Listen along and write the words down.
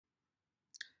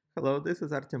Hello, this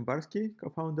is Artem Barsky,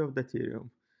 co-founder of Daterium.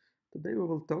 Today we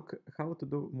will talk how to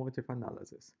do motif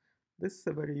analysis. This is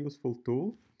a very useful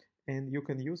tool and you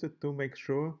can use it to make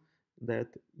sure that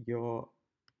your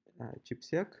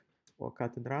ChIP-Seq or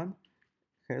CUT&RUN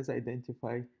has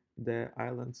identified the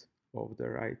islands of the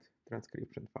right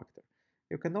transcription factor.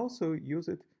 You can also use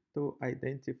it to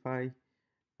identify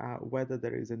whether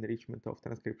there is enrichment of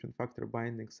transcription factor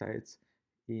binding sites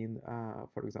in,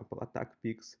 for example,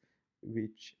 ATAC-Seq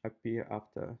which appear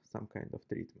after some kind of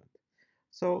treatment.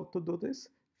 So to do this,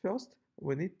 first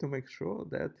we need to make sure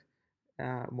that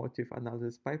motif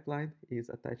analysis pipeline is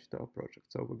attached to our project.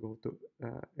 So we go to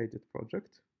edit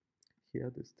project,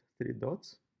 here these three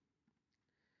dots,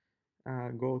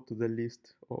 go to the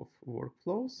list of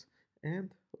workflows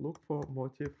and look for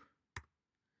motif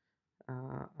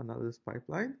analysis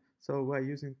pipeline. So we're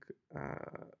using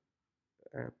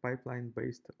a pipeline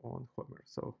based on Homer,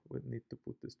 so we need to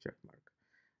put this check mark.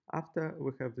 After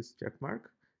we have this check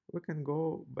mark, we can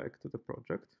go back to the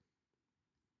project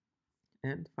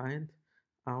and find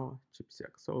our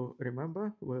ChIP-Seq. So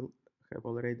remember, we'll have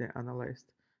already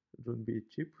analyzed Jun-B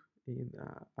chip in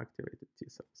activated T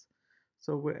cells.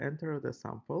 So we enter the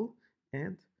sample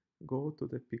and go to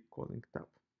the peak calling tab.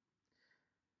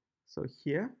 So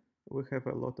here we have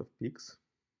a lot of peaks,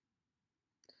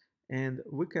 and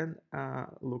we can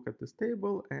look at this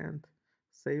table and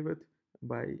save it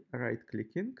by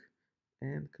right-clicking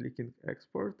and clicking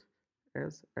export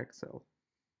as Excel.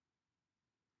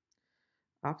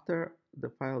 After the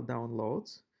file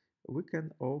downloads, we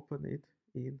can open it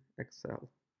in Excel.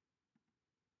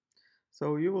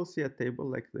 So you will see a table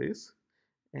like this,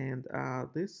 and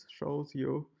this shows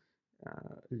you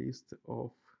a list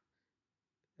of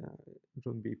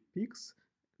Jun-B peaks,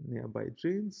 nearby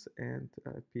genes, and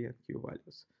P and Q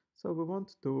values. So we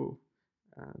want to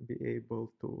be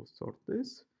able to sort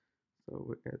this. So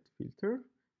we add filter,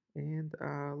 and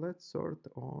let's sort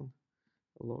on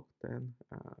log10,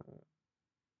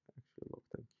 actually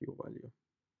log10 Q value.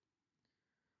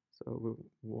 So we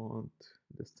want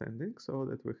descending so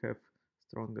that we have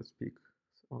strongest peak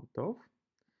on top,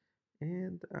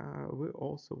 and we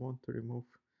also want to remove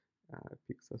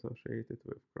peaks associated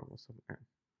with chromosome M.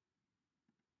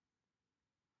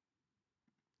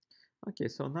 Okay,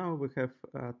 so now we have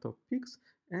top peaks,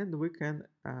 and we can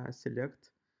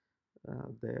select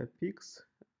the peaks.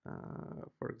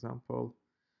 For example,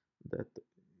 that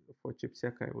for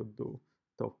ChIP-Seq I would do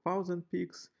top 1000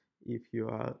 peaks. If you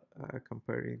are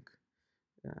comparing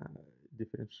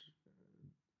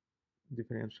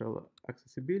differential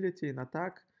accessibility in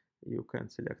ATAC, you can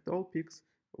select all peaks,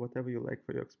 whatever you like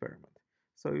for your experiment.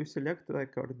 So you select the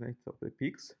coordinates of the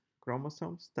peaks,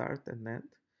 chromosome, start and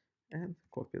end, and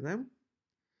copy them,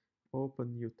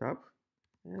 open new tab,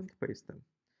 and paste them.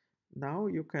 Now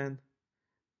you can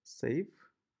save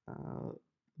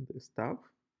this tab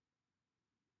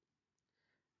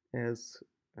as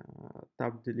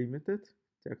tab delimited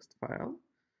text file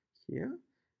here,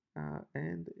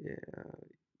 and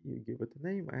you give it a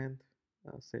name and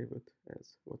save it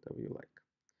as whatever you like.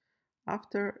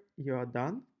 After you are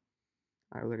done,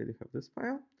 I already have this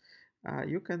file,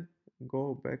 you can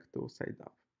go back to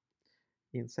SciDAP.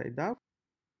 In SciDAP,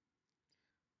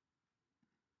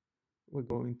 we're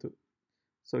going to,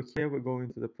 so here we go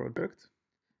into the project,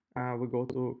 we go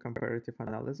to comparative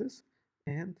analysis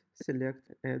and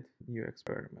select add new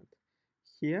experiment.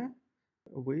 Here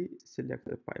we select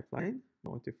the pipeline,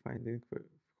 motif finding with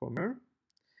Homer,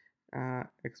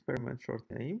 experiment short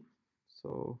name,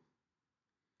 so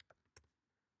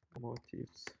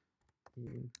motifs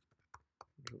in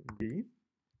Jun-B.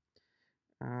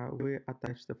 We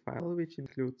attach the file which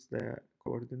includes the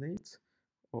coordinates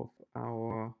of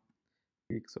our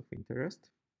peaks of interest.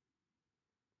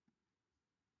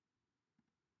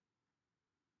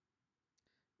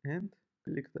 And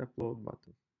click the upload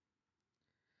button.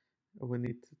 We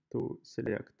need to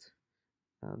select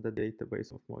the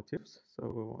database of motifs, so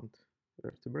we want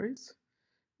vertebrates,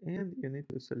 and you need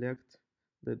to select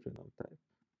the genome type,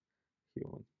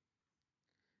 human,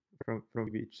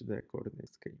 from which the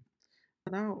coordinates came.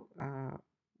 Now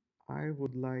I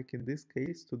would like in this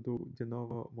case to do de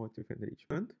novo motif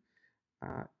enrichment.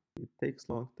 It takes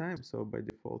a long time, so by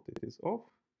default it is off,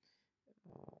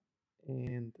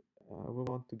 and we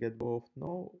want to get both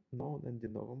known and de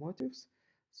novo motifs.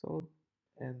 So,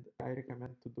 and I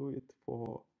recommend to do it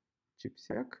for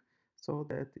ChIP-Seq so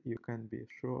that you can be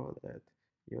sure that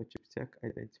your ChIP-Seq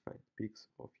identified peaks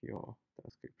of your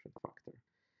transcription factor.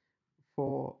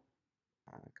 For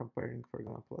comparing, for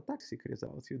example, ATAC-Seq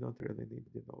results, you don't really need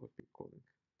de novo peak calling.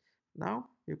 Now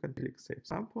you can click Save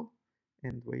Sample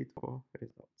and wait for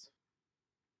results.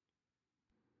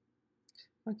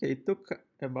 Okay, it took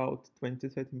about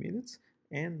 20-30 minutes,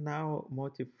 and now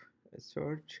motif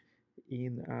search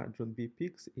in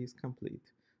JunBPix is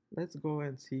complete. Let's go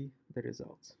and see the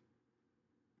results.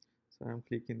 So I'm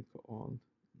clicking on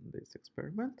this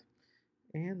experiment,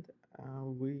 and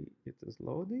it is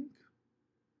loading,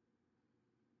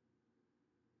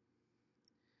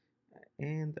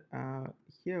 and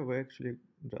here we actually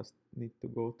just need to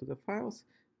go to the files,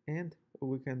 and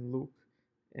we can look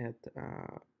at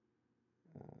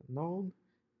known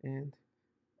and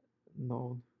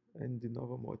known and de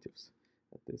novo motifs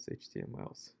at these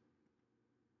HTMLs.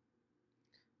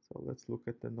 So let's look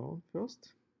at the known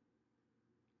first.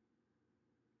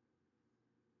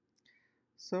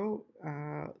 So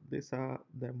these are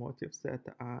the motifs that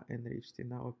are enriched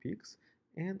in our peaks,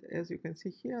 and as you can see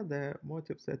here, the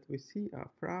motifs that we see are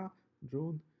Fra,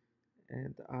 June,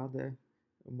 and other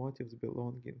motifs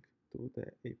belonging to the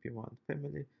AP1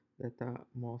 family that are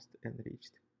most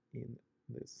enriched in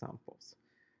these samples.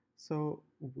 So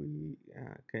we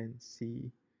can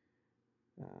see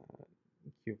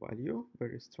Q value,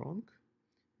 very strong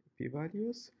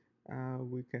p-values.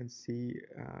 We can see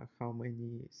how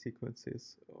many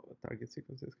sequences or target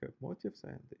sequences have motifs,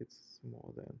 and it's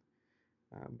more than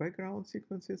background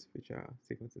sequences, which are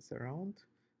sequences around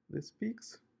these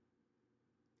peaks,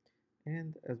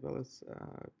 and as well as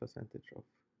percentage of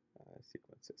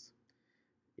sequences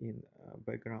in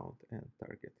background and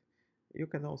target. You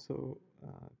can also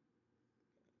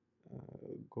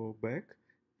go back,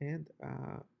 and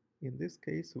in this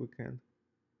case we can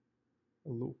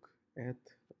look at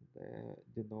the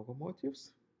de novo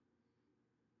motifs.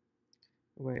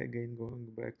 We're again going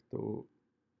back to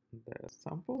the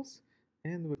samples,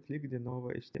 and we click de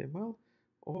novo HTML,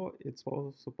 or it's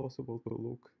also possible to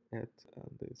look at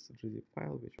this gzip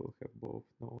file, which will have both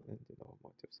known and de novo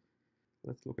motifs.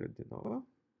 Let's look at de novo.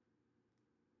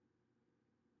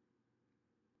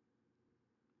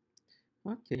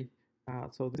 Okay,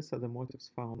 so these are the motifs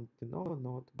found de novo,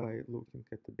 not by looking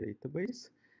at the database.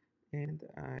 And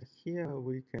here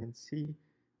we can see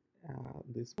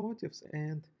these motifs,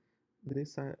 and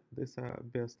these are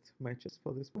best matches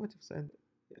for these motifs. And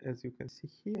as you can see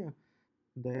here,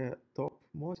 the top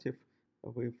motif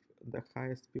with the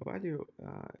highest p-value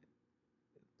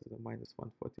to the minus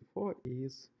 144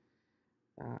 is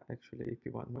actually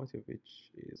AP1 motif, which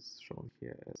is shown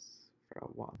here as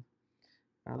FRA1.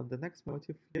 The next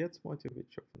motif, gets motif,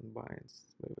 which often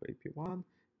binds with AP1,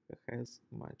 has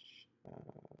much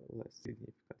less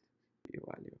significant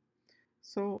p-value.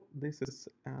 So this is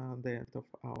the end of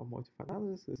our motif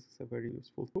analysis. This is a very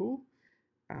useful tool.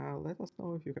 Let us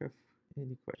know if you have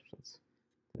any questions.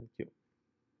 Thank you.